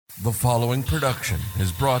The following production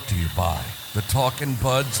is brought to you by the Talkin'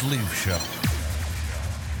 Buds Leaf Show.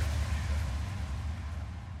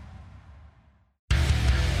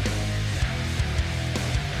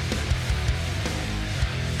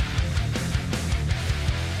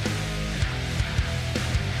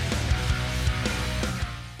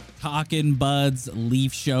 Talkin' Buds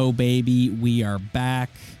Leaf Show, baby. We are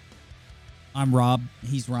back. I'm Rob.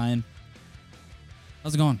 He's Ryan.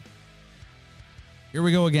 How's it going? Here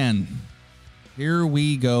we go again. Here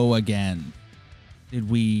we go again. Did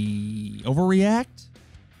we overreact?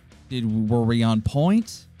 Were we on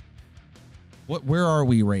point? Where are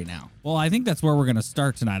we right now? Well, I think that's where we're going to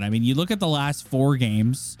start tonight. I mean, you look at the last 4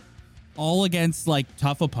 games, all against like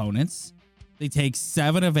tough opponents. They take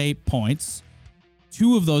 7 of 8 points.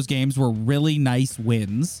 2 of those games were really nice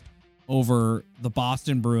wins over the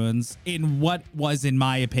Boston Bruins in what was, in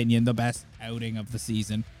my opinion, the best outing of the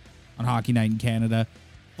season on Hockey Night in Canada,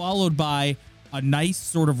 followed by a nice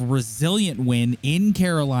sort of resilient win in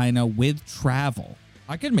Carolina with travel.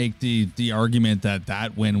 I could make the argument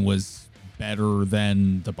that win was better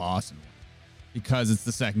than the Boston one because it's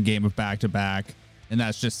the second game of back-to-back, and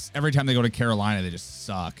that's just every time they go to Carolina, they just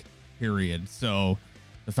suck, period. So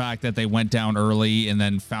the fact that they went down early and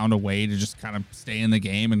then found a way to just kind of stay in the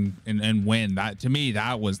game and win, that to me,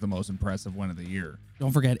 that was the most impressive win of the year.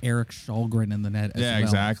 Don't forget Eric Shalgren in the net as well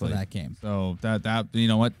exactly. for that game. So that you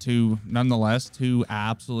know what, two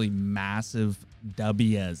absolutely massive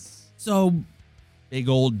W's. So big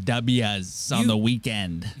old W's on the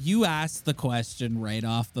weekend. You asked the question right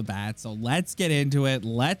off the bat, so let's get into it.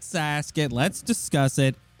 Let's ask it. Let's discuss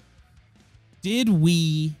it. Did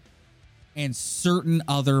we and certain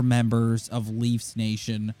other members of Leafs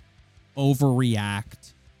Nation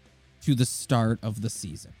overreact to the start of the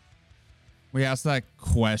season? We asked that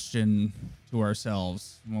question to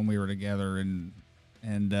ourselves when we were together, and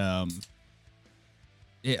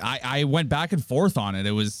I went back and forth on it.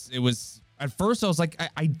 It was at first I was like,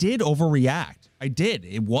 I did overreact. I did.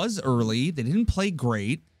 It was early. They didn't play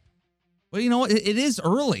great. But you know what? It is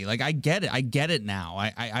early. Like, I get it. I get it now.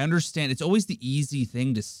 I understand. It's always the easy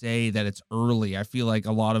thing to say that it's early. I feel like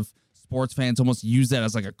a lot of sports fans almost use that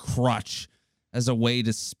as like a crutch, as a way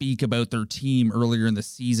to speak about their team earlier in the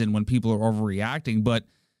season when people are overreacting. But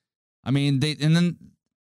I mean, and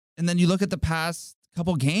then you look at the past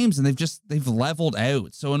couple games and they've leveled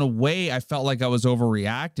out. So in a way, I felt like I was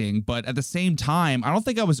overreacting, but at the same time, I don't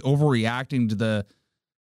think I was overreacting to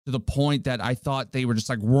the point that I thought they were just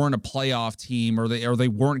like weren't a playoff team or they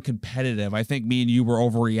weren't competitive. I think me and you were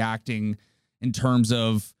overreacting in terms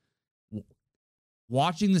of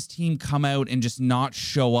watching this team come out and just not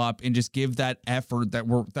show up and just give that effort that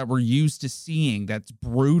we're used to seeing. That's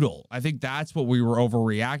brutal. I think that's what we were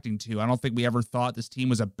overreacting to. I don't think we ever thought this team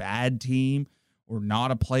was a bad team or not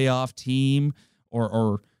a playoff team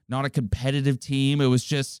or not a competitive team. It was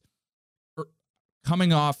just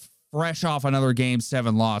coming fresh off another Game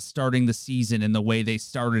 7 loss, starting the season in the way they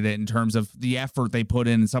started it in terms of the effort they put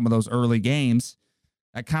in some of those early games.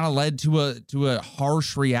 That kind of led to a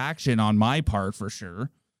harsh reaction on my part, for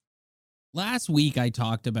sure. Last week, I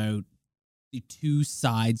talked about the 2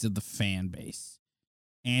 sides of the fan base.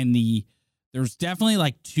 And there's definitely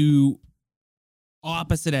like 2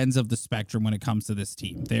 opposite ends of the spectrum when it comes to this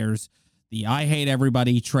team. There's the I hate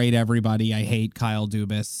everybody, trade everybody, I hate Kyle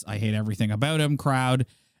Dubas, I hate everything about him crowd.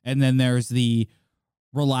 And then there's the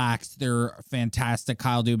relaxed, they're fantastic,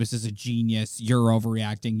 Kyle Dubas is a genius, you're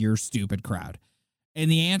overreacting, you're stupid crowd. And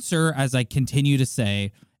the answer, as I continue to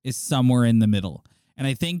say, is somewhere in the middle. And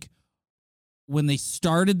I think when they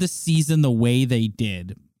started the season the way they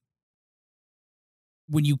did,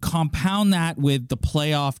 when you compound that with the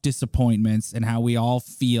playoff disappointments and how we all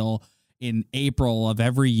feel in April of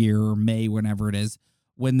every year or May, whenever it is,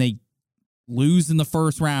 when they lose in the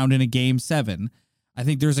first round in a Game 7, I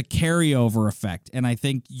think there's a carryover effect. And I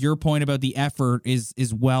think your point about the effort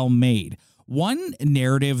is well made. One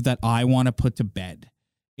narrative that I want to put to bed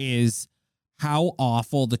is how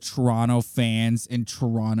awful the Toronto fans and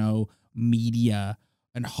Toronto media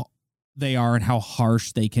and they are and how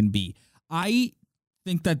harsh they can be. I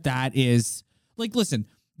think that is like, listen,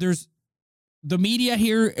 there's the media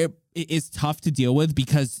here. It is tough to deal with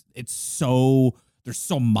because there's so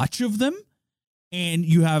much of them. And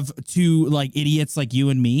you have 2 like idiots like you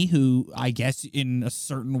and me who I guess in a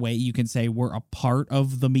certain way you can say we're a part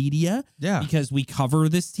of the media. Yeah. Because we cover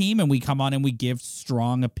this team and we come on and we give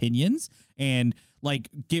strong opinions and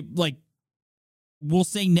we'll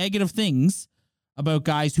say negative things about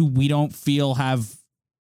guys who we don't feel have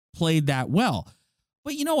played that well.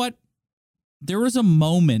 But you know what? There was a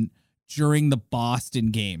moment during the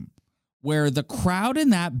Boston game where the crowd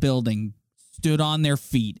in that building stood on their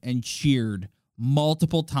feet and cheered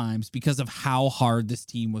multiple times because of how hard this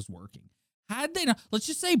team was working. Had they not, let's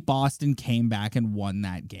just say Boston came back and won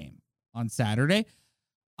that game on Saturday,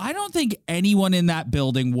 I don't think anyone in that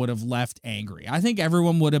building would have left angry. I think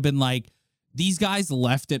everyone would have been like, these guys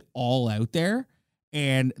left it all out there.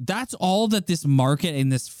 And that's all that this market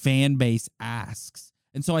and this fan base asks.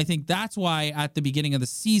 And so I think that's why at the beginning of the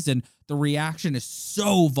season, the reaction is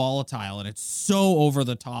so volatile and it's so over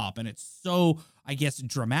the top and it's so, I guess,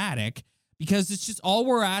 dramatic, because it's just all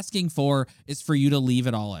we're asking for is for you to leave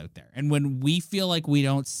it all out there. And when we feel like we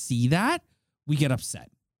don't see that, we get upset.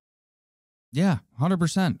 Yeah,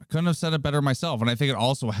 100%. I couldn't have said it better myself. And I think it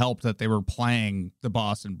also helped that they were playing the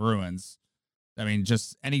Boston Bruins. I mean,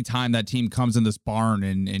 just any time that team comes in this barn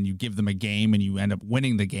and you give them a game and you end up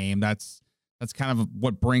winning the game, that's kind of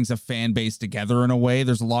what brings a fan base together in a way.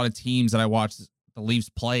 There's a lot of teams that I watch the Leafs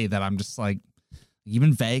play that I'm just like,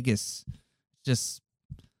 even Vegas, just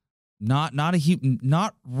not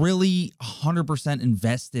really 100%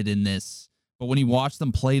 invested in this. But when you watch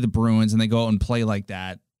them play the Bruins and they go out and play like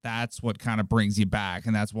that, that's what kind of brings you back.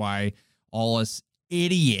 And that's why all us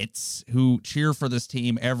idiots who cheer for this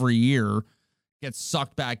team every year get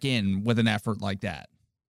sucked back in with an effort like that.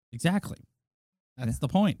 Exactly. That's the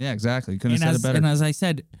point. Yeah, exactly. Couldn't have said it better. And as I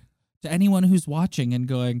said, to anyone who's watching and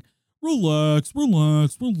going, relax,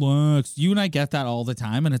 relax, relax. You and I get that all the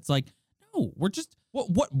time. And it's like, no, we're just... What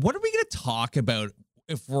are we going to talk about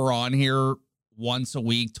if we're on here once a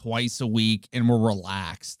week, twice a week, and we're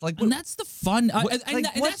relaxed? Like, and that's the fun. And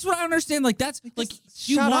that's what I understand. Like, that's like,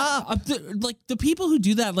 shut up. The people who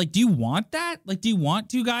do that, like, do you want that? Like, do you want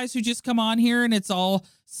two guys who just come on here and it's all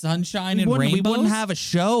sunshine and rainbows? We wouldn't have a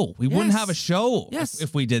show. We wouldn't have a show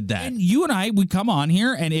if we did that. And you and I, we come on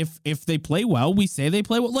here, and if they play well, we say they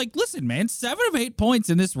play well. Like, listen, man, 7 of 8 points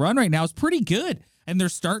in this run right now is pretty good. And they're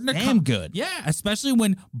starting to come good. Yeah, especially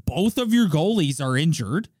when both of your goalies are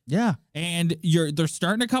injured. Yeah. And they're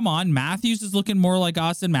starting to come on. Matthews is looking more like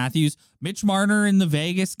Auston Matthews. Mitch Marner in the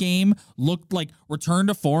Vegas game looked like return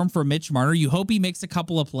to form for Mitch Marner. You hope he makes a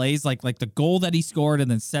couple of plays like the goal that he scored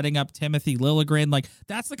and then setting up Timothy Liljegren. Like,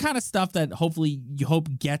 that's the kind of stuff that hopefully you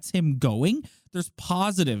hope gets him going. There's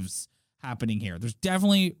positives happening here. There's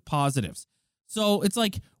definitely positives. So it's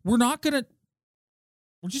like we're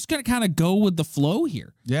just going to kind of go with the flow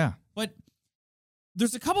here. Yeah. But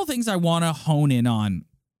there's a couple things I want to hone in on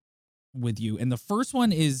with you. And the first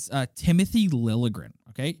one is Timothy Liljegren,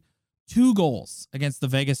 okay? 2 goals against the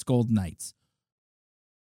Vegas Golden Knights.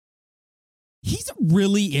 He's a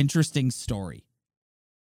really interesting story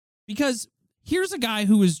because here's a guy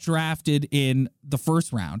who was drafted in the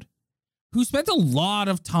first round who spent a lot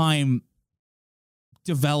of time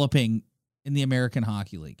developing in the American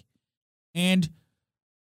Hockey League. And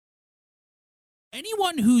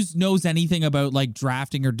anyone who knows anything about like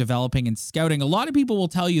drafting or developing and scouting, a lot of people will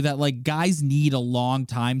tell you that like guys need a long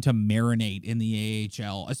time to marinate in the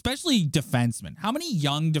AHL, especially defensemen. How many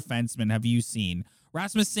young defensemen have you seen?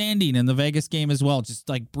 Rasmus Sandin in the Vegas game as well, just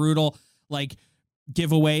like brutal, like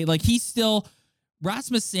giveaway. Like he's still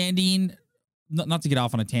Rasmus Sandin, not to get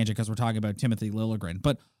off on a tangent because we're talking about Timothy Liljegren,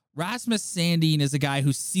 but Rasmus Sandin is a guy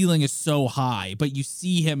whose ceiling is so high, but you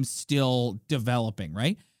see him still developing,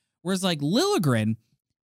 right? Whereas like Liljegren,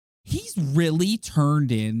 he's really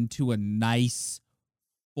turned into a nice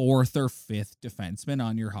 4th or 5th defenseman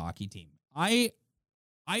on your hockey team.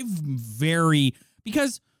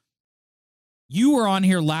 Because you were on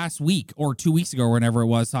here last week or 2 weeks ago or whenever it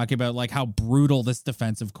was talking about like how brutal this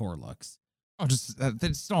defensive core looks. Oh, they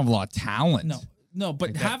just don't have a lot of talent. No,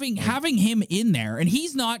 but having him in there, and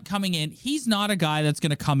he's not coming in, he's not a guy that's going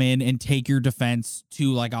to come in and take your defense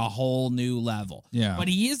to like a whole new level. Yeah. But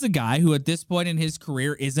he is a guy who at this point in his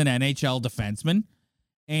career is an NHL defenseman.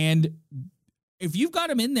 And if you've got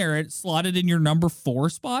him in there slotted in your number 4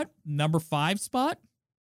 spot, number 5 spot,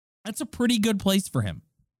 that's a pretty good place for him.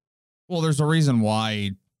 Well, there's a reason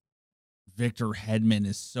why Victor Hedman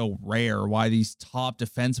is so rare, why these top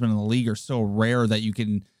defensemen in the league are so rare that you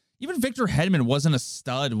can... Even Victor Hedman wasn't a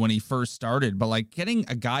stud when he first started, but like getting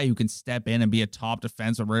a guy who can step in and be a top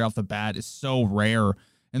defenseman right off the bat is so rare.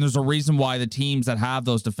 And there's a reason why the teams that have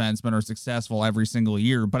those defensemen are successful every single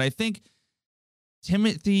year. But I think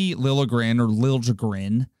Timothy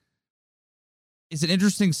Liljegren is an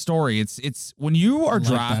interesting story. It's when you are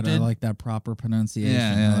drafted. I like that proper pronunciation.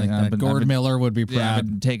 Yeah, Gord Miller would be proud. Yeah, I've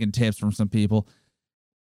been taking tips from some people.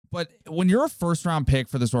 But when you're a first-round pick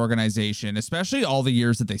for this organization, especially all the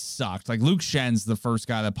years that they sucked, like Luke Schen's the first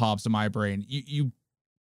guy that pops in my brain.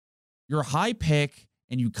 You're a high pick,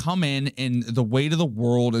 and you come in and the weight of the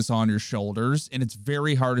world is on your shoulders, and it's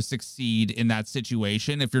very hard to succeed in that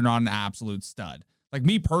situation if you're not an absolute stud. Like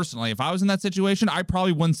me personally, if I was in that situation, I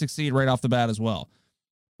probably wouldn't succeed right off the bat as well.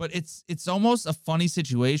 But it's almost a funny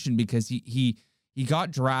situation because he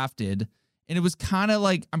got drafted, and it was kind of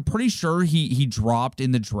like, I'm pretty sure he dropped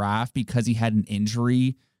in the draft because he had an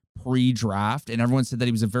injury pre-draft, and everyone said that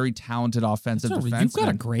he was a very talented offensive defenseman. You've got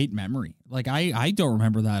a great memory. Like I don't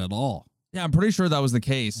remember that at all. Yeah, I'm pretty sure that was the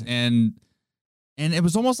case. And it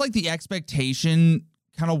was almost like the expectation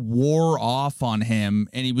kind of wore off on him,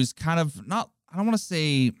 and he was kind of not, I don't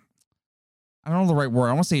know the right word.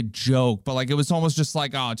 I want to say a joke, but like it was almost just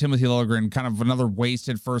like, oh, Timothy Liljegren, kind of another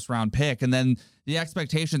wasted first round pick. And then the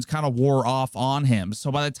expectations kind of wore off on him.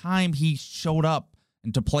 So by the time he showed up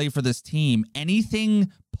and to play for this team,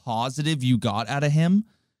 anything positive you got out of him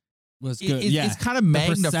Was good. It's kind of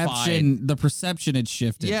magnified. The perception had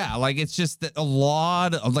shifted. Yeah, like it's just that a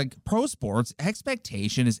lot of like pro sports,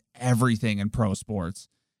 expectation is everything in pro sports.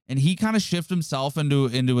 And he kind of shifted himself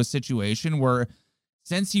into a situation where,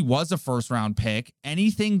 since he was a first round pick,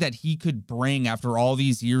 anything that he could bring after all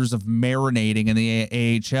these years of marinating in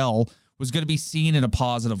the AHL was going to be seen in a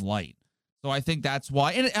positive light. So I think that's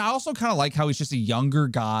why. And I also kind of like how he's just a younger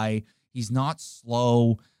guy. He's not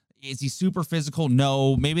slow. Is he super physical?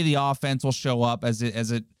 No. Maybe the offense will show up as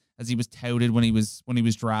he was touted when he was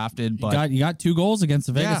drafted. But you got 2 goals against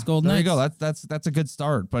the Vegas Golden Knights. There you go. That's a good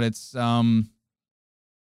start. But it's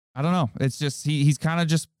I don't know. It's just he's kind of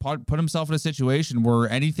just put himself in a situation where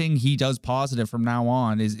anything he does positive from now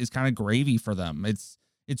on is kind of gravy for them. It's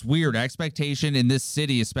weird. Expectation in this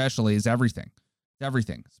city especially is everything. It's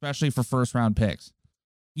everything, especially for first round picks.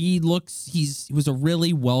 He was a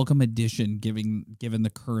really welcome addition given the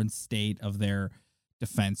current state of their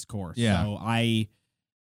defense corps. Yeah. So I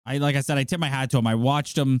like I said, I tip my hat to him. I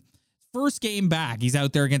watched him first game back. He's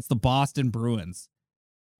out there against the Boston Bruins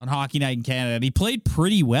on Hockey Night in Canada, and he played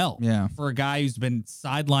pretty well. Yeah. For a guy who's been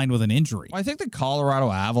sidelined with an injury. Well, I think the Colorado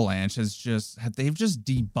Avalanche they've just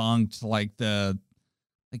debunked like the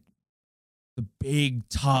big,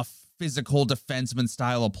 tough, physical defenseman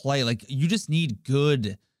style of play. Like you just need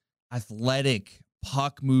good, athletic,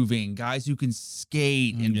 puck moving guys who can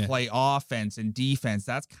skate and play offense and defense.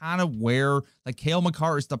 That's kind of where like Cale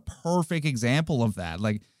Makar is the perfect example of that.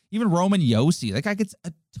 Like even Roman Josi, that guy gets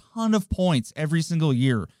a ton of points every single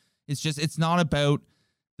year. It's not about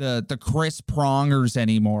the Chris Prongers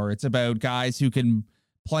anymore. It's about guys who can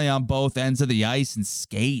play on both ends of the ice and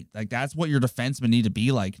skate. Like that's what your defensemen need to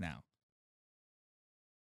be like now.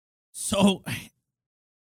 So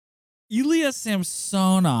Ilya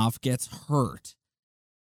Samsonov gets hurt.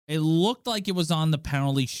 It looked like it was on the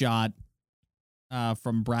penalty shot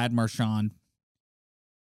from Brad Marchand.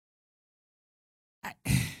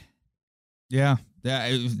 Yeah.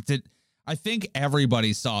 I think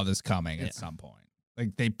everybody saw this coming at some point.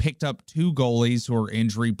 Like they picked up 2 goalies who are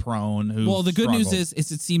injury prone. Well, the good news is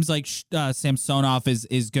it seems like Samsonov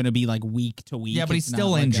is going to be like week to week. Yeah, but he's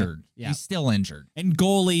still injured. He's still injured. And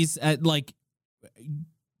goalies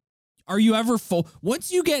are you ever full?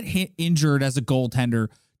 Once you get injured as a goaltender,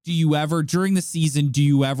 do you ever during the season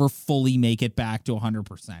fully make it back to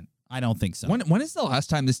 100%? I don't think so. When is the last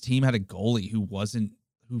time this team had a goalie who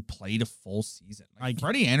played a full season? Like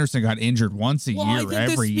Freddie Anderson got injured once a year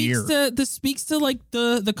every year. This speaks to like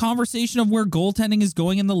the conversation of where goaltending is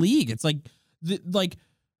going in the league. It's like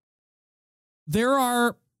there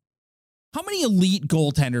are how many elite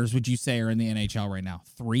goaltenders would you say are in the NHL right now?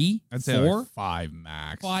 3? I'd say 4? Like 5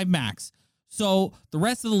 max. 5 max. So the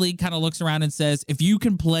rest of the league kind of looks around and says, if you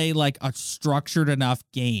can play like a structured enough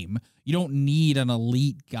game, you don't need an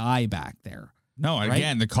elite guy back there. No,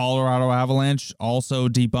 again, the Colorado Avalanche also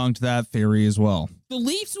debunked that theory as well. The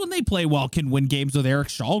Leafs, when they play well, can win games with Eric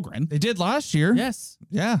Shalgren. They did last year. Yes.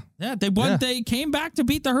 Yeah. Yeah, they won. Yeah. They came back to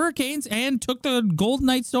beat the Hurricanes and took the Golden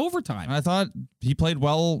Knights to overtime. And I thought he played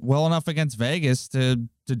well enough against Vegas to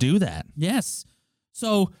do that. Yes.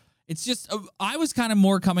 So it's just, I was kind of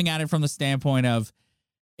more coming at it from the standpoint of,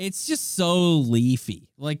 it's just so Leafy.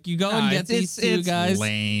 Like you go and get these 2 guys. It's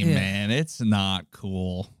lame, man. It's not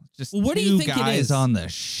cool. Just what do you think guys it is? On the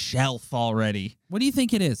shelf already. What do you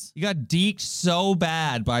think it is? He got deked so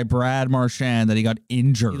bad by Brad Marchand that he got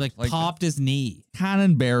injured. He like popped his knee. Kind of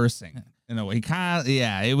embarrassing in a way.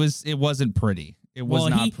 It wasn't pretty. It was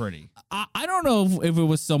not pretty. I don't know if it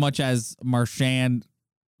was so much as Marchand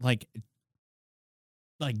like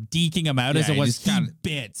deking him out as it was he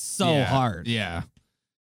bit so hard. Yeah.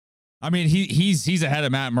 I mean, he's ahead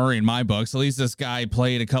of Matt Murray in my books. At least this guy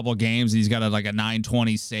played a couple games and he's got a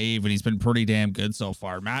 920 save and he's been pretty damn good so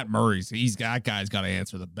far. Matt Murray's that guy's got to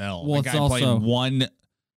answer the bell. Well, the guy played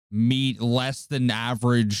meet less than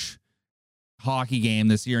average hockey game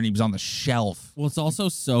this year, and he was on the shelf. Well, it's also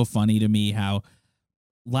so funny to me how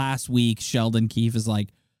last week Sheldon Keefe is like,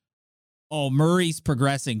 oh, Murray's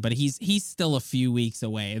progressing, but he's still a few weeks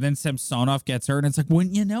away. And then Samsonov gets hurt, and it's like,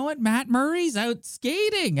 wouldn't you know it? Matt Murray's out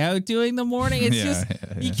skating, out doing the morning. It's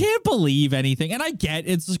you can't believe anything. And I get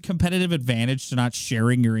it's a competitive advantage to not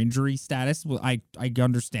sharing your injury status. Well, I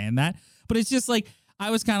understand that. But it's just like, I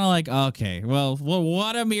was kind of like, okay, well,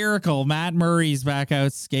 what a miracle. Matt Murray's back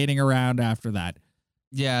out skating around after that.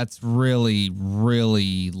 Yeah, it's really,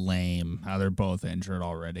 really lame how they're both injured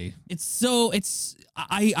already.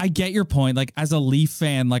 I get your point. Like, as a Leaf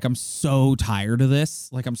fan, like, I'm so tired of this.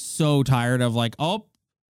 Like, I'm so tired of like, oh.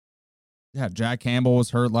 Yeah, Jack Campbell was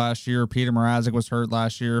hurt last year. Peter Mrazek was hurt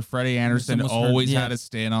last year. Freddie Anderson always had a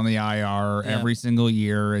stint on the IR every single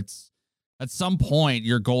year. It's at some point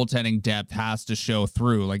your goaltending depth has to show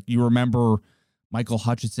through. Like, you remember Michael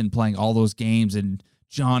Hutchinson playing all those games and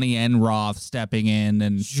Johnny Enroth stepping in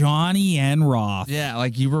and Johnny Enroth. Yeah,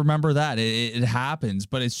 like you remember that. It happens,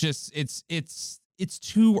 but it's just it's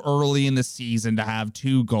too early in the season to have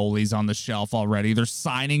two goalies on the shelf already. They're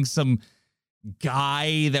signing some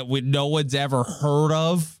guy that no one's ever heard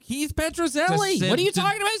of. Keith Petrozelli. What are you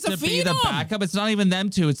talking about? He's a to be the backup. It's not even them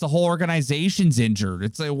two. It's the whole organization's injured.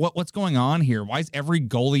 It's like what's going on here? Why is every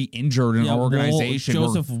goalie injured in our organization?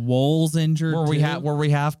 Joseph Woll's injured. Where we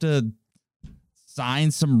have to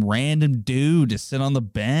sign some random dude to sit on the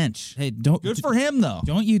bench. Hey, good for him though.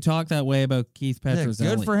 Don't you talk that way about Keith Petrozelli?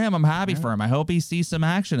 Yeah, good for him. I'm happy for him. I hope he sees some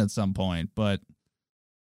action at some point, but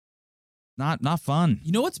not fun.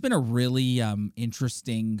 You know what's been a really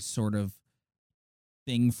interesting sort of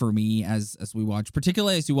thing for me as we watch,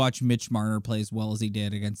 particularly as you watch Mitch Marner play as well as he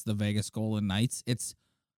did against the Vegas Golden Knights. It's,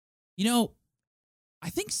 I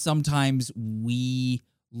think sometimes we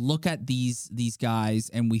look at these guys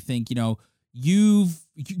and we think,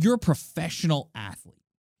 you're a professional athlete,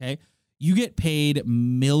 okay? You get paid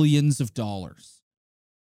millions of dollars.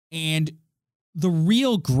 And the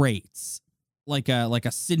real greats, like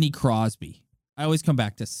a Sidney Crosby. I always come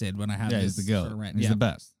back to Sid when I have he's the GOAT. Sort of He's the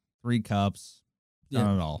best. 3 cups.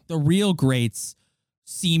 Done it all. The real greats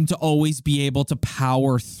seem to always be able to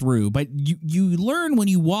power through. But you learn when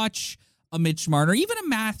you watch a Mitch Marner, even a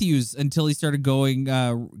Matthews until he started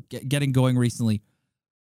getting going recently.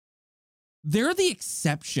 They're the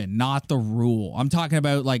exception, not the rule. I'm talking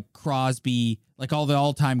about like Crosby, like all the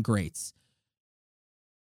all-time greats.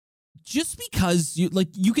 Just because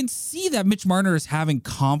you can see that Mitch Marner is having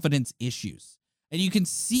confidence issues, and you can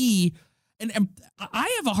see, and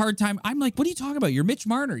I have a hard time. I'm like, what are you talking about? You're Mitch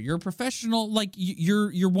Marner. You're a professional. Like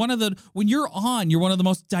you're one of the, when you're one of the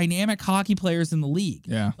most dynamic hockey players in the league.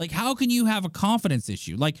 Yeah. Like, how can you have a confidence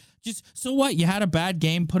issue? Like, just, so what? You had a bad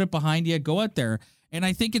game, put it behind you, go out there. And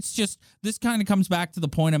I think it's just, this kind of comes back to the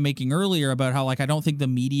point I'm making earlier about how, like, I don't think the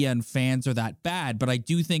media and fans are that bad, but I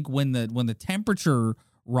do think when the temperature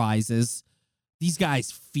rises, these guys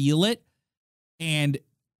feel it, and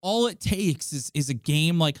all it takes is a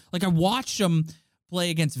game like I watched them play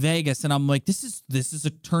against Vegas, and I'm like, this is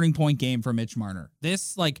a turning point game for Mitch Marner.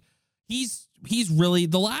 This, like, he's really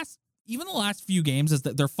the last few games is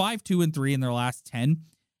that they're 5-2-3 in their last 10.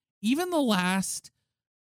 Even the last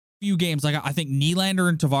few games, like I think Nylander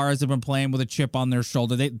and Tavares have been playing with a chip on their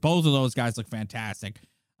shoulder. Both of those guys look fantastic.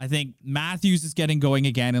 I think Matthews is getting going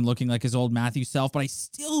again and looking like his old Matthews self, but I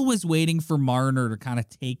still was waiting for Marner to kind of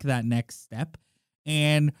take that next step.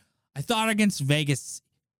 And I thought against Vegas,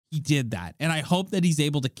 he did that. And I hope that he's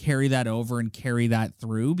able to carry that over and carry that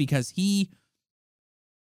through, because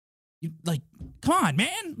come on,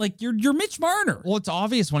 man. Like, you're Mitch Marner. Well, it's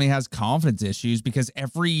obvious when he has confidence issues, because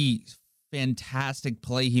every fantastic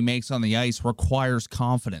play he makes on the ice requires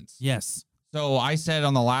confidence. Yes. So I said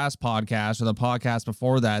on the last podcast or the podcast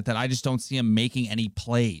before that I just don't see him making any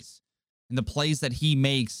plays. And the plays that he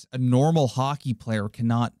makes, a normal hockey player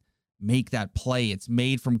cannot make that play. It's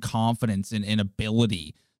made from confidence and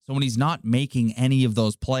ability. So when he's not making any of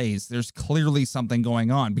those plays, there's clearly something going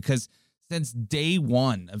on, because since day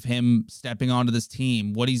one of him stepping onto this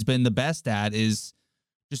team, what he's been the best at is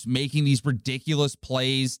just making these ridiculous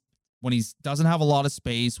plays when he doesn't have a lot of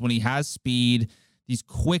space, when he has speed, these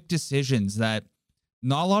quick decisions that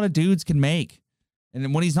not a lot of dudes can make. And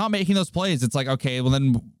then when he's not making those plays, it's like, okay, well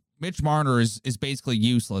then Mitch Marner is basically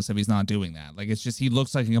useless if he's not doing that. Like, it's just, he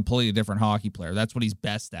looks like a completely different hockey player. That's what he's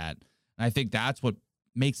best at. And I think that's what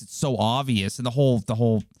makes it so obvious. And the whole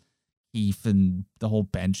Keefe and the whole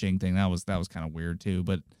benching thing, that was kind of weird too.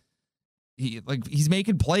 But he's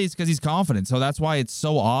making plays because he's confident. So that's why it's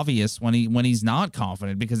so obvious when he's not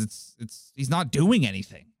confident, because it's he's not doing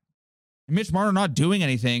anything. Mitch Marner not doing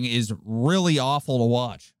anything is really awful to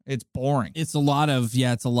watch. It's boring. It's a lot of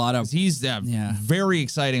 'Cause he's very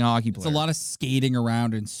exciting hockey player. It's a lot of skating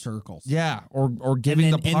around in circles. Yeah, or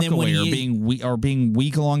giving then- the and puck then when away, or being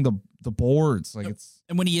weak along the boards. Like it's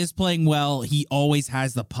And when he is playing well, he always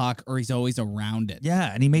has the puck or he's always around it.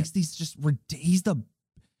 yeah, and he makes these just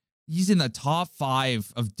he's in the top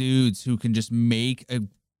 5 of dudes who can just make a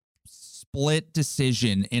split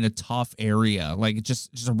decision in a tough area. Like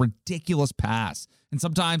just a ridiculous pass. And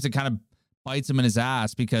sometimes it kind of bites him in his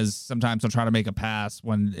ass because sometimes he'll try to make a pass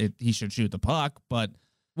when he should shoot the puck. But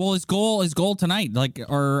Well, his goal tonight,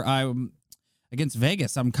 against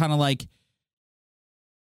Vegas, I'm kind of like,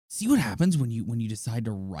 see what happens when you decide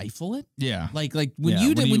to rifle it. yeah, Like when Yeah,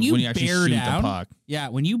 you when you actually bear shoot the down, puck. yeah,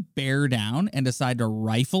 when you bear down and decide to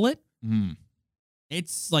rifle it, Mhm.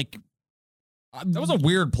 it's like That was a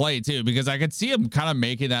weird play too, because I could see him kind of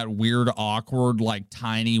making that weird, awkward, like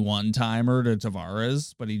tiny one-timer to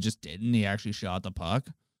Tavares, but he just didn't. He actually shot the puck.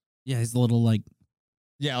 yeah, his little like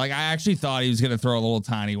Yeah, like I actually thought he was going to throw a little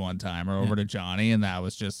tiny one-timer over to Johnny, and that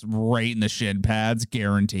was just right in the shin pads,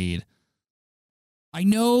 guaranteed. I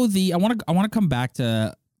know I want to come back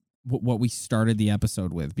to what we started the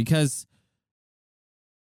episode with, because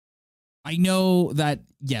I know that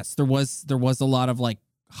yes, there was a lot of like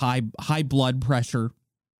high blood pressure,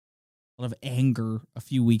 a lot of anger a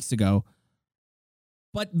few weeks ago.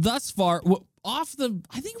 But thus far, I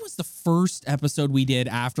think it was the first episode we did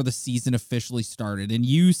after the season officially started, and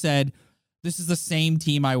you said this is the same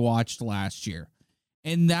team I watched last year.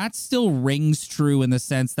 And that still rings true in the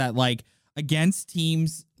sense that like against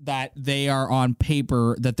teams that they are on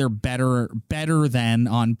paper, that they're better than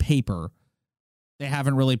on paper, they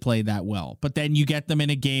haven't really played that well. But then you get them in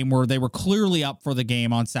a game where they were clearly up for the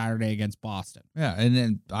game on Saturday against Boston. Yeah, and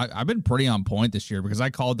then I've been pretty on point this year because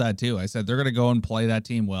I called that too. I said they're going to go and play that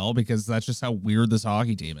team well because that's just how weird this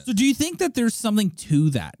hockey team is. So do you think that there's something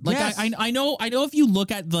to that? Like Yes. I know if you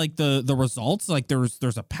look at like the results, like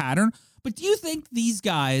there's a pattern, but do you think these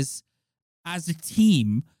guys as a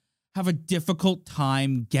team have a difficult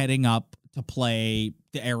time getting up to play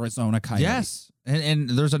the Arizona Coyotes? Yes. And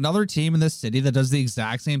there's another team in this city that does the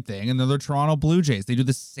exact same thing, and they're the Toronto Blue Jays. They do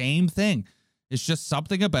the same thing. It's just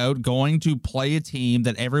something about going to play a team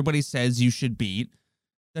that everybody says you should beat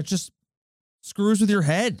that just screws with your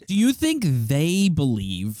head. Do you think they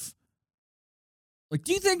believe, like,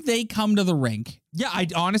 do you think they come to the rink? Yeah, I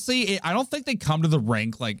don't think they come to the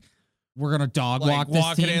rink like We're going to dog like walk this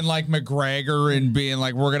walking team? in like McGregor and being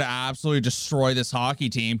like, we're going to absolutely destroy this hockey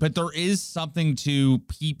team. But there is something to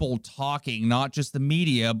people talking, not just the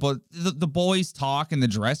media, but the boys talk in the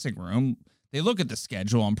dressing room. They look at the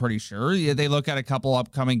schedule, I'm pretty sure. Yeah, they look at a couple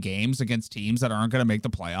upcoming games against teams that aren't going to make the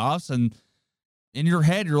playoffs. And in your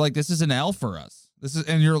head, you're like, this is an L for us.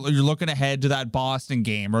 And you're looking ahead to that Boston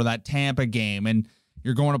game or that Tampa game, and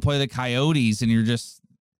you're going to play the Coyotes, and you're just,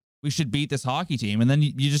 we should beat this hockey team. And then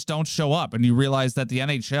you just don't show up, and you realize that the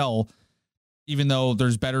NHL, even though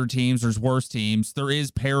there's better teams, there's worse teams, there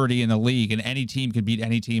is parity in the league, and any team can beat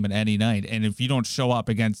any team at any night. And if you don't show up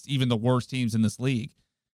against even the worst teams in this league,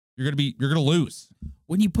 you're going to lose.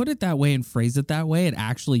 When you put it that way and phrase it that way, it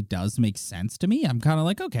actually does make sense to me. I'm kind of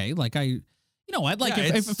like, okay, like you know what? Like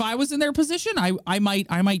Yeah, if I was in their position, I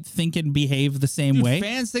might think and behave the same Dude, way.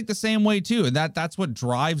 fans think the same way too, and that's what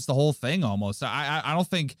drives the whole thing almost. I don't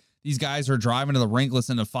think these guys are driving to the rink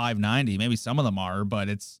listening to 590. Maybe some of them are, but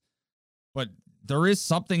there is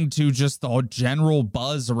something to just the whole general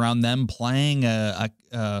buzz around them playing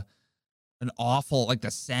an awful, like the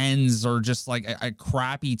Sens, or just like a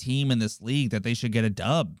crappy team in this league that they should get a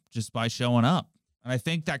dub just by showing up. And I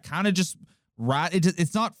think that kind of just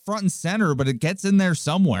it's not front and center, but it gets in there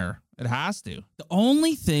somewhere. It has to. The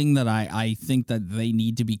only thing that I think that they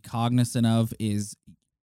need to be cognizant of is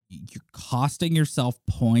you're costing yourself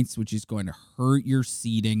points, which is going to hurt your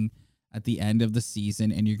seeding at the end of the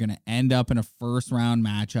season, and you're going to end up in a first round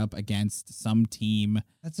matchup against some team.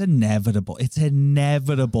 That's inevitable. It's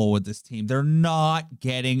inevitable with this team. They're not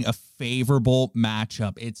getting a favorable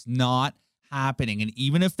matchup. It's not happening. And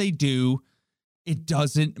even if they do, it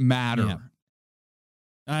doesn't matter. Yeah.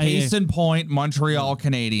 Case in point, Montreal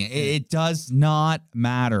Canadiens. It does not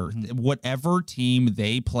matter. Whatever team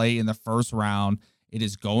they play in the first round, it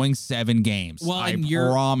is going 7 games. Well, I and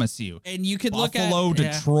promise you. And you could Buffalo, look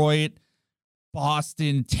at Detroit,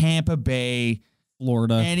 Boston, Tampa Bay,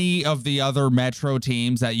 Florida, any of the other Metro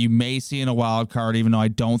teams that you may see in a wild card, even though I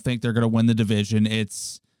don't think they're going to win the division. It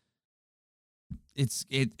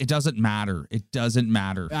doesn't matter. It doesn't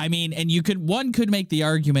matter. I mean, and one could make the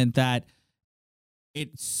argument that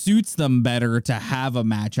it suits them better to have a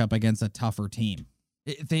matchup against a tougher team.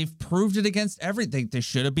 They've proved it against everything. They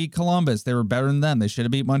should have beat Columbus. They were better than them. They should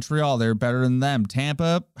have beat Montreal. They were better than them.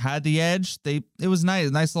 Tampa had the edge. It was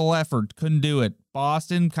nice little effort. Couldn't do it.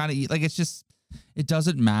 Boston kind of like, it's just, it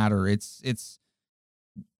doesn't matter.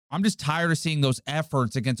 I'm just tired of seeing those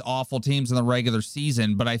efforts against awful teams in the regular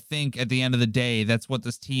season. But I think at the end of the day, that's what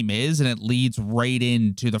this team is, and it leads right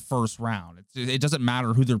into the first round. It doesn't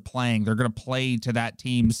matter who they're playing. They're going to play to that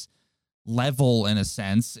team's level in a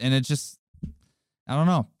sense, and it just, I don't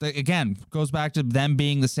know. Again, goes back to them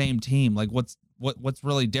being the same team. Like, what's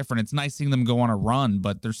really different? It's nice seeing them go on a run,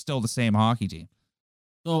 but they're still the same hockey team.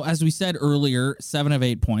 So, as we said earlier, 7 of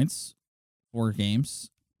 8 points, 4 games.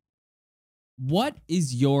 What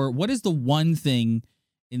is the one thing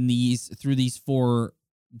through these 4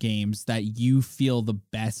 games that you feel the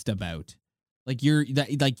best about? Like you're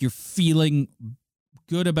feeling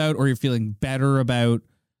good about, or you're feeling better about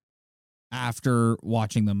after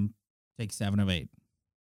watching them take 7 of 8?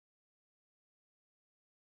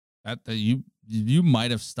 That you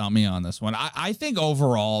might have stumped me on this one. I think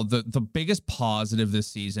overall the biggest positive this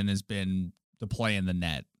season has been the play in the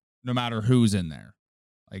net, no matter who's in there.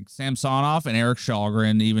 Like Samsonov and Eric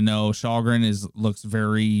Källgren, even though Källgren looks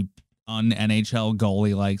very un-NHL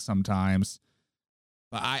goalie-like sometimes.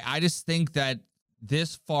 But I just think that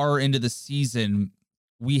this far into the season,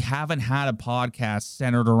 we haven't had a podcast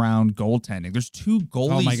centered around goaltending. There's 2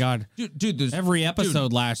 goalies. Oh my God. Dude, every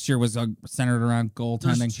episode last year was centered around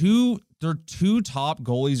goaltending. Their 2 top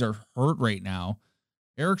goalies are hurt right now.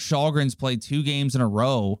 Eric Källgren's played 2 games in a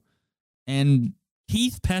row, and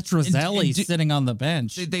Keith Petruzzelli's sitting on the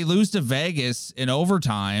bench. They lose to Vegas in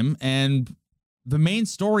overtime, and the main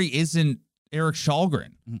story isn't Eric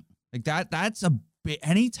Källgren. Like that's a bit,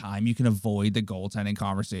 anytime you can avoid the goaltending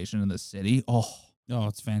conversation in the city. Oh,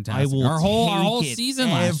 it's fantastic. I will our whole season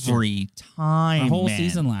last year. Every time. Our whole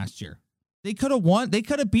season last year. They could have won. They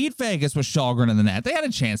could have beat Vegas with Källgren in the net. They had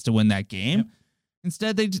a chance to win that game. Yep.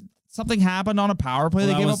 Instead, something happened on a power play.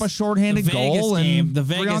 They gave up a shorthanded goal, and the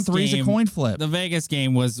 3-on-3 is a coin flip. The Vegas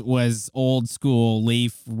game was old school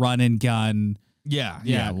Leaf run and gun. Yeah.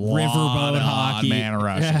 Riverboat hockey. Odd man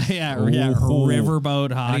rushes. Yeah.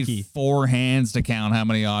 Riverboat hockey. I need 4 hands to count how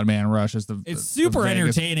many odd man rushes. It's super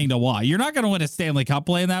entertaining to watch. You're not going to win a Stanley Cup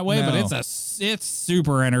playing that way, but it's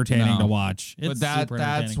super entertaining to watch.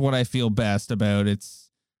 That's what I feel best about.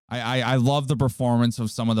 I love the performance of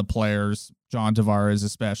some of the players, John Tavares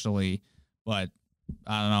especially, but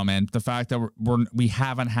I don't know, man. The fact that we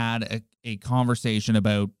haven't had a conversation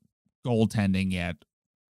about goaltending yet.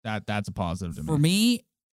 That's a positive to me. For me,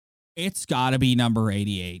 it's got to be number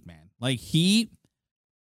 88, man. Like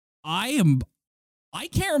I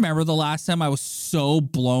can't remember the last time I was so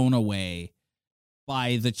blown away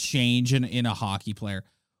by the change in a hockey player.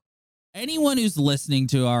 Anyone who's listening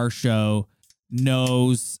to our show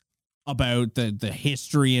knows about the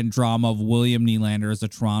history and drama of William Nylander as a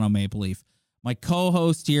Toronto Maple Leaf. My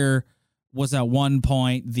co-host here was at one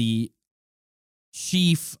point the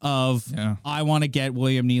chief of I want to get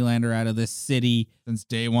William Nylander out of this city since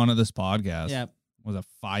day one of this podcast. Yeah. Was it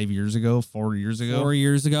 5 years ago, 4 years ago? 4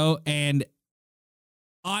 years ago. And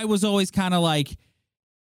I was always kind of like,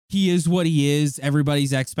 he is what he is.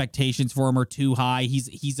 Everybody's expectations for him are too high.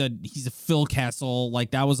 He's a Phil Kessel.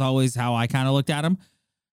 Like, that was always how I kind of looked at him.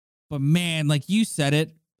 But man, like you said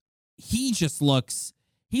it, he looks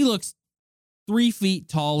 3 feet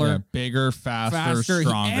taller, bigger, faster.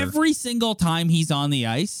 Stronger. Every single time he's on the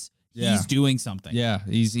ice, he's doing something. Yeah,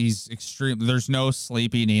 he's extreme. There's no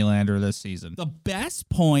sleepy Nylander this season. The best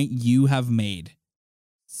point you have made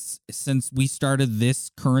since we started this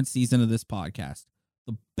current season of this podcast,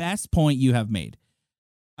 the best point you have made.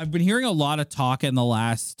 I've been hearing a lot of talk in the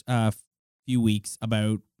last few weeks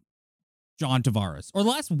about John Tavares, or the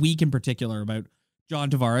last week in particular about John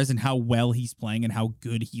Tavares and how well he's playing and how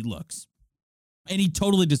good he looks. And he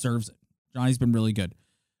totally deserves it. Johnny's been really good.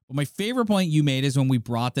 But my favorite point you made is when we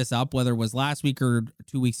brought this up, whether it was last week or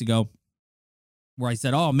 2 weeks ago, where I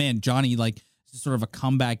said, oh man, Johnny, like, this is sort of a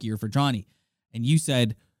comeback year for Johnny. And you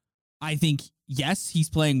said, I think, yes, he's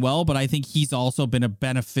playing well, but I think he's also been a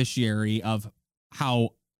beneficiary of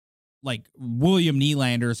how, like, William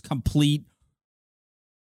Nylander's complete.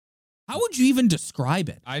 How would you even describe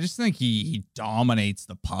it? I just think he dominates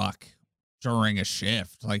the puck during a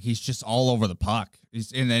shift. Like, he's just all over the puck.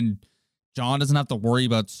 And then John doesn't have to worry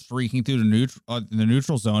about streaking through the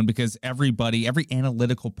neutral zone because every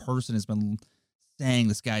analytical person has been saying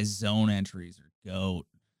this guy's zone entries are GOAT.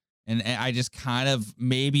 And I just kind of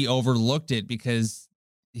maybe overlooked it because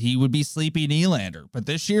he would be sleepy Nylander. But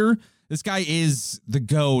this year, this guy is the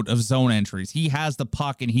GOAT of zone entries. He has the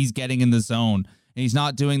puck and he's getting in the zone. And he's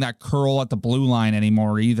not doing that curl at the blue line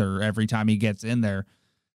anymore either every time he gets in there.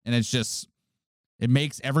 And it's just, it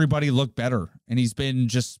makes everybody look better. And he's been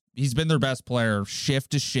their best player,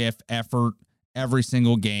 shift to shift, effort, every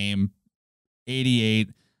single game. 88.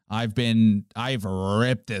 I've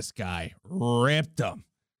ripped this guy. Ripped him.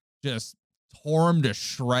 Just tore him to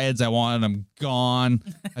shreds. I wanted him gone.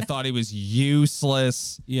 I thought he was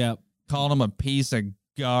useless. Yep. Called him a piece of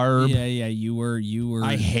garb. Yeah, you were.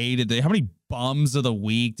 I hated it. How many bums of the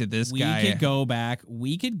week did this guy? We could go back.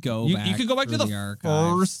 You could go back to the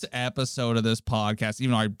archives. First episode of this podcast,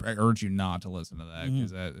 even though I urge you not to listen to that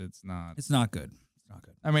because it's not. It's not good. It's not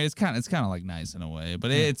good. I mean, it's kind of like nice in a way,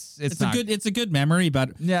 but it's not, it's a good memory,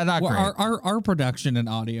 but yeah, not great. Our production and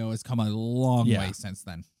audio has come a long way since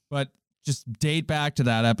then. But just date back to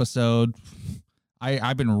that episode.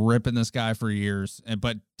 I've been ripping this guy for years,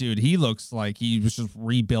 but dude, he looks like he was just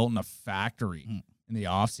rebuilt in a factory in the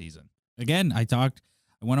off season. Again, I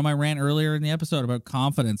went on my rant earlier in the episode about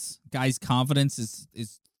confidence. Guys' confidence is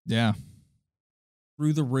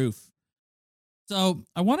through the roof. So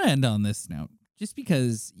I want to end on this note, just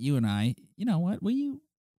because you and I, you know what,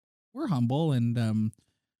 we're humble, and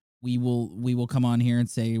we will come on here and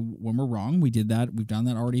say when we're wrong. We did that. We've done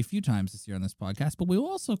that already a few times this year on this podcast, but we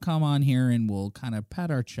will also come on here and we'll kind of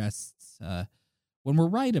pat our chests when we're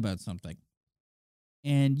right about something.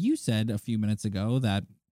 And you said a few minutes ago that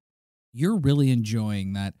you're really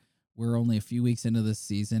enjoying that we're only a few weeks into this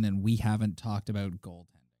season and we haven't talked about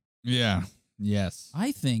goaltending. Yeah. Yes.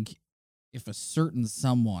 I think if a certain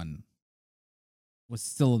someone was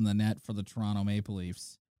still in the net for the Toronto Maple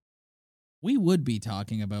Leafs, we would be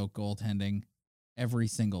talking about goaltending every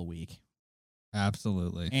single week.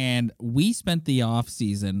 Absolutely. And we spent the off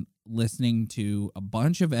season listening to a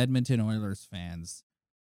bunch of Edmonton Oilers fans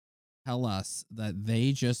tell us that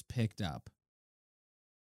they just picked up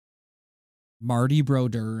Marty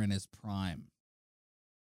Brodeur in his prime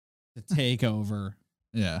to take over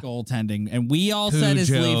goaltending. And we all said as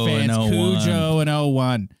Leaf fans, Cujo and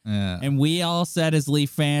 01. Yeah. And we all said as Leaf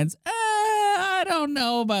fans, I don't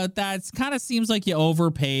know about that. It kind of seems like you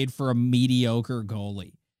overpaid for a mediocre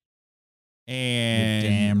goalie. And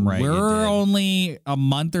you're damn right we're only a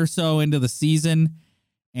month or so into the season,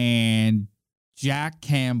 and Jack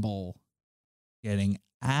Campbell getting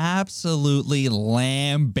absolutely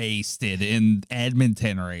lambasted in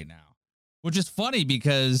Edmonton right now, which is funny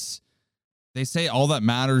because they say all that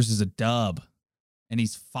matters is a dub, and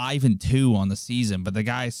he's 5-2 on the season, but the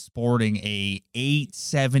guy's sporting a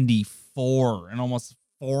 .874 and almost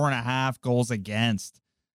 4.5 goals against.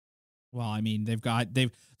 Well, I mean, the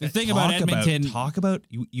thing about Edmonton.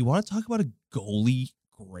 You want to talk about a goalie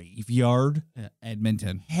graveyard?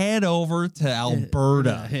 Edmonton. Head over to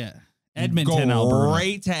Alberta. Yeah. Edmonton, Alberta.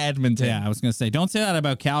 Right to Edmonton. Yeah, I was going to say, don't say that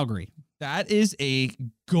about Calgary. That is a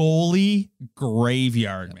goalie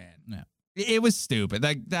graveyard, man. Yeah. It was stupid.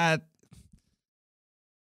 Like that.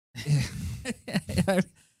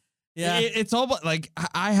 Yeah. It's all about, like,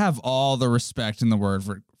 I have all the respect in the world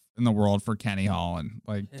for Kenny Holland.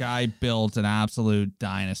 Like, guy built an absolute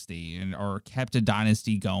dynasty or kept a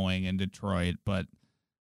dynasty going in Detroit. But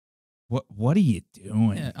what are you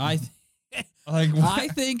doing? Yeah, I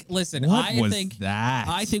think. Listen, what was that?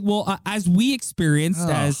 I think. Well, as we experienced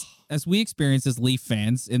as Leaf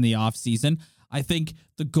fans in the off season, I think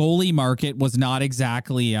the goalie market was not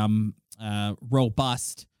exactly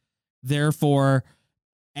robust. Therefore,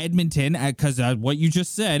 Edmonton, because what you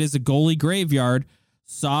just said is a goalie graveyard,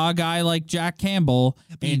 saw a guy like Jack Campbell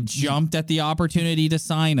and jumped at the opportunity to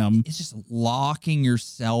sign him. It's just locking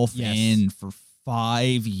yourself in for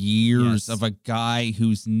 5 years of a guy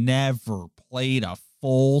who's never played a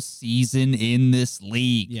full season in this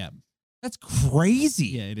league. Yeah. That's crazy.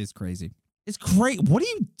 Yeah, it is crazy. It's great. What are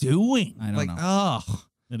you doing? I don't know. Oh,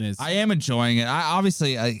 it is. I am enjoying it. I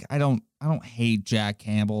don't hate Jack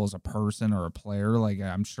Campbell as a person or a player. Like,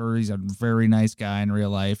 I'm sure he's a very nice guy in real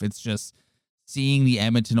life. It's just seeing the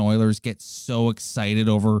Edmonton Oilers get so excited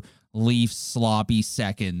over Leafs sloppy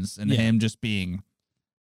seconds and him just being.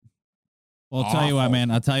 Well, I'll tell you what,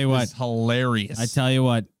 man. I'll tell you what. It's hilarious. I tell you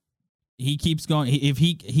what. He keeps going. If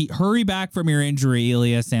he hurry back from your injury,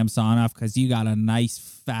 Ilya Samsonov, because you got a nice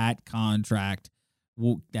fat contract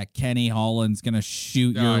that Kenny Holland's gonna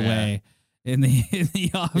shoot your way in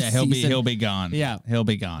the off season. He'll be gone. Yeah, he'll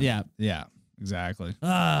be gone. Yeah, exactly.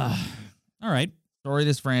 All right. Story of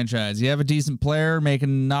this franchise. You have a decent player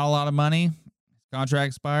making not a lot of money. Contract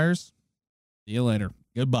expires. See you later.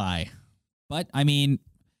 Goodbye. But I mean,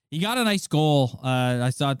 he got a nice goal.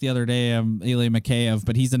 I saw it the other day. Ilya Mikheyev,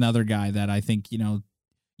 but he's another guy that I think,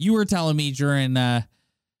 you were telling me during when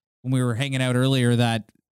we were hanging out earlier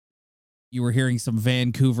that you were hearing some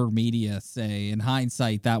Vancouver media say, in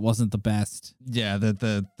hindsight, that wasn't the best. Yeah,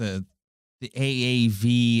 the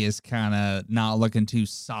AAV is kind of not looking too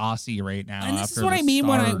saucy right now. And this is what I mean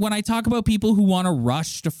when I talk about people who want to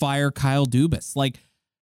rush to fire Kyle Dubas. Like,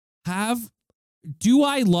 do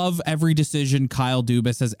I love every decision Kyle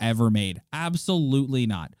Dubas has ever made? Absolutely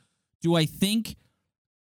not. Do I think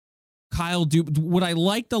would I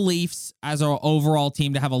like the Leafs as our overall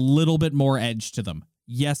team to have a little bit more edge to them?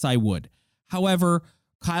 Yes, I would. However,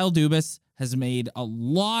 Kyle Dubas has made a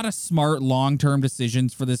lot of smart long-term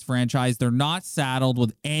decisions for this franchise. They're not saddled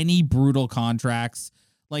with any brutal contracts.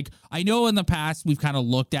 Like, I know in the past we've kind of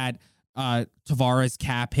looked at Tavares'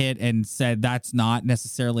 cap hit and said that's not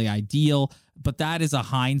necessarily ideal, but that is a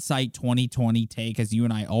hindsight 2020 take, as you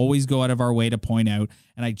and I always go out of our way to point out.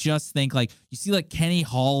 And I just think, like, you see like Kenny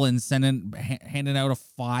Holland handing out a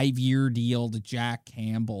 5-year deal to Jack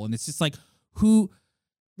Campbell, and it's just like, who?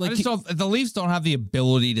 Like, the Leafs don't have the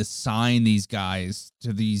ability to sign these guys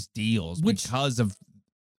to these deals because of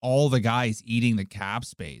all the guys eating the cap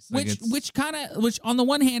space. Like, which on the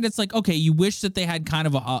one hand, it's like, okay, you wish that they had kind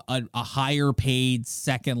of a higher paid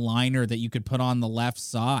second liner that you could put on the left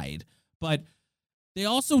side, but they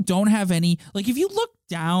also don't have any. Like, if you look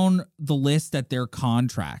down the list at their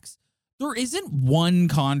contracts, there isn't one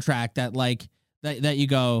contract that like that you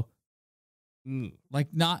go, like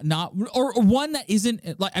not or one that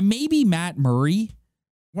isn't like maybe Matt Murray.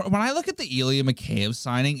 When I look at the Ilya Mikheyev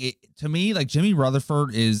signing, to me, like, Jimmy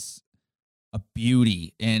Rutherford is a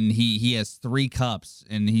beauty, and he has 3 cups,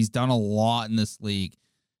 and he's done a lot in this league.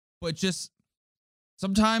 But just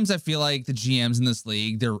sometimes I feel like the GMs in this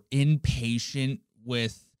league, they're impatient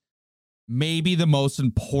with maybe the most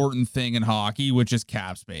important thing in hockey, which is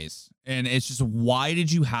cap space. And it's just, why did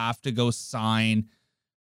you have to go sign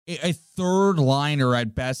a third liner,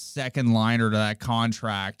 at best second liner, to that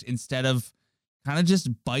contract instead of kind of just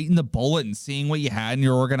biting the bullet and seeing what you had in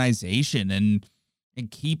your organization and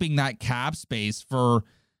keeping that cap space for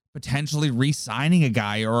potentially re-signing a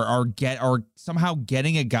guy or somehow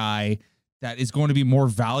getting a guy that is going to be more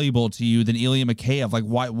valuable to you than Ilya Mikheyev? Like,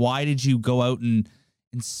 why did you go out and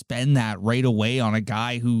spend that right away on a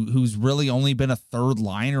guy who's really only been a third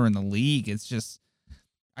liner in the league? It's just,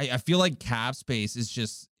 I feel like cap space is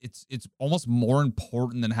just, it's almost more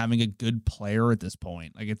important than having a good player at this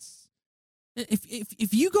point. Like, it's,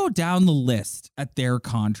 If you go down the list at their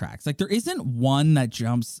contracts, like, there isn't one that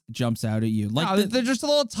jumps out at you. Like, no, they're just a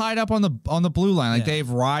little tied up on the blue line. Like, they have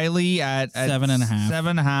Riley at 7.5.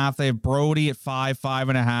 7.5. They have Brody at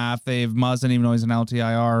 5.5. They have Muzzin, even though he's an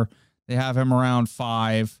LTIR. They have him around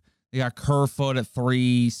 5. They got Kerfoot at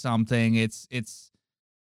 3 something. It's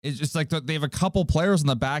just like they have a couple players on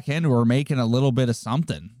the back end who are making a little bit of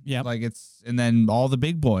something. Yeah. Like, and then all the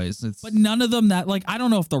big boys. But none of them that, like, I don't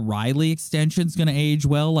know if the Riley extension's going to age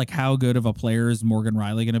well. Like, how good of a player is Morgan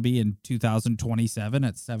Riley going to be in 2027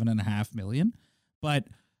 at $7.5 million? But,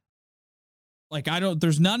 like,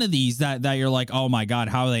 there's none of these that you're like, oh my God,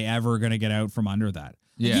 how are they ever going to get out from under that?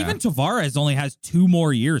 Like, even Tavares only has 2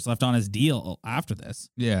 more years left on his deal after this.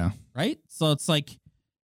 Yeah. Right? So it's like,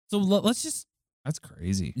 let's just. That's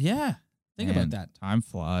crazy. Yeah. Think about that. Time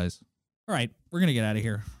flies. All right. We're going to get out of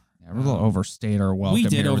here. Yeah, we're a little overstayed our welcome. We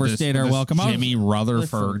did overstate our welcome. Jimmy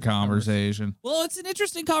Rutherford conversation. Well, it's an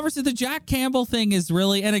interesting conversation. The Jack Campbell thing is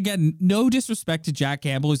really, and again, no disrespect to Jack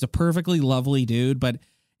Campbell. He's a perfectly lovely dude, but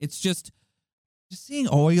it's just seeing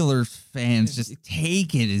Oilers fans just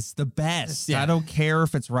take it is the best. Yeah. I don't care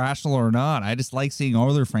if it's rational or not. I just like seeing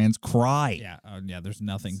Oilers fans cry. Yeah. There's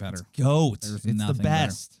nothing better. It's goat. It's the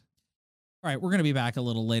best. Better. All right, we're going to be back a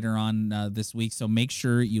little later on this week, so make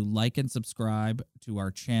sure you like and subscribe to our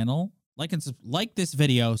channel. Like this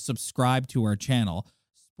video, subscribe to our channel.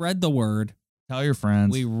 Spread the word. Tell your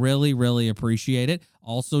friends. We really, really appreciate it.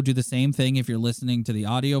 Also, do the same thing if you're listening to the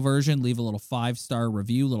audio version. Leave a little 5-star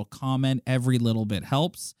review, little comment. Every little bit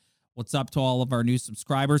helps. What's up to all of our new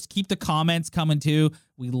subscribers? Keep the comments coming, too.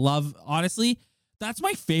 We love, honestly, that's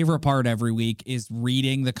my favorite part every week is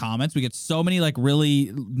reading the comments. We get so many like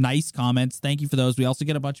really nice comments. Thank you for those. We also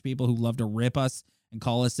get a bunch of people who love to rip us and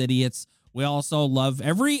call us idiots. We also love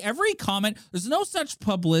every comment. There's no such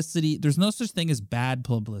publicity. There's no such thing as bad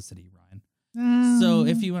publicity, Ryan. So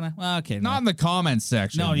if you want to, okay. Not in the comments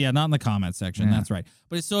section. No, yeah, not in the comments section. Yeah. That's right.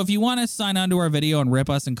 But so if you want to sign on to our video and rip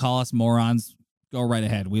us and call us morons, go right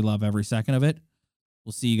ahead. We love every second of it.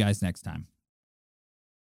 We'll see you guys next time.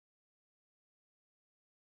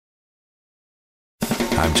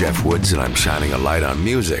 I'm Jeff Woods, and I'm shining a light on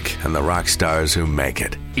music and the rock stars who make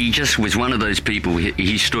it. He just was one of those people,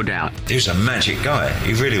 he stood out. He was a magic guy.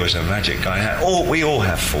 He really was a magic guy. We all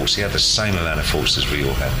have faults. He had the same amount of faults as we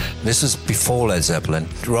all had. This was before Led Zeppelin.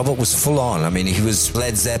 Robert was full on. I mean, he was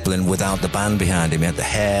Led Zeppelin without the band behind him. He had the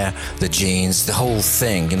hair, the jeans, the whole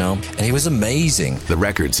thing, you know, and he was amazing. The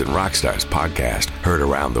Records and Rockstars podcast, heard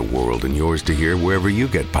around the world and yours to hear wherever you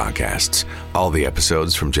get podcasts. All the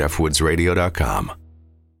episodes from jeffwoodsradio.com.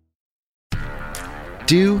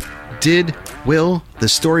 Did, Will, the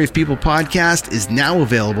Story of People podcast is now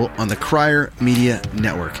available on the Crier Media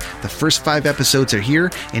Network. The first 5 episodes are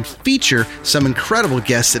here and feature some incredible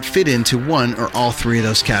guests that fit into one or all 3 of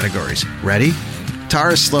those categories. Ready?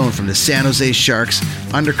 Tara Sloan from the San Jose Sharks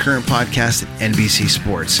Undercurrent podcast at NBC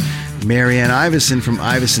Sports. Marianne Iveson from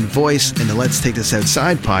Iveson Voice and the Let's Take This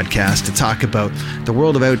Outside podcast to talk about the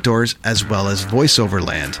world of outdoors as well as voiceover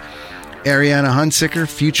land. Ariana Hunsicker,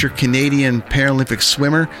 future Canadian Paralympic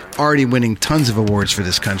swimmer, already winning tons of awards for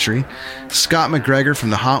this country. Scott McGregor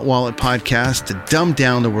from the Hot Wallet podcast to dumb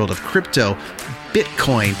down the world of crypto,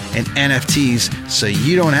 Bitcoin, and NFTs so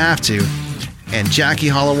you don't have to. And Jackie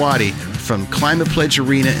Holowati from Climate Pledge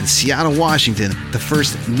Arena in Seattle, Washington, the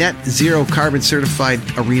first net zero carbon certified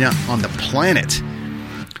arena on the planet.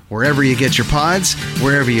 Wherever you get your pods,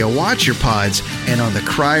 wherever you watch your pods, and on the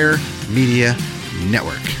Crier Media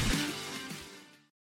Network.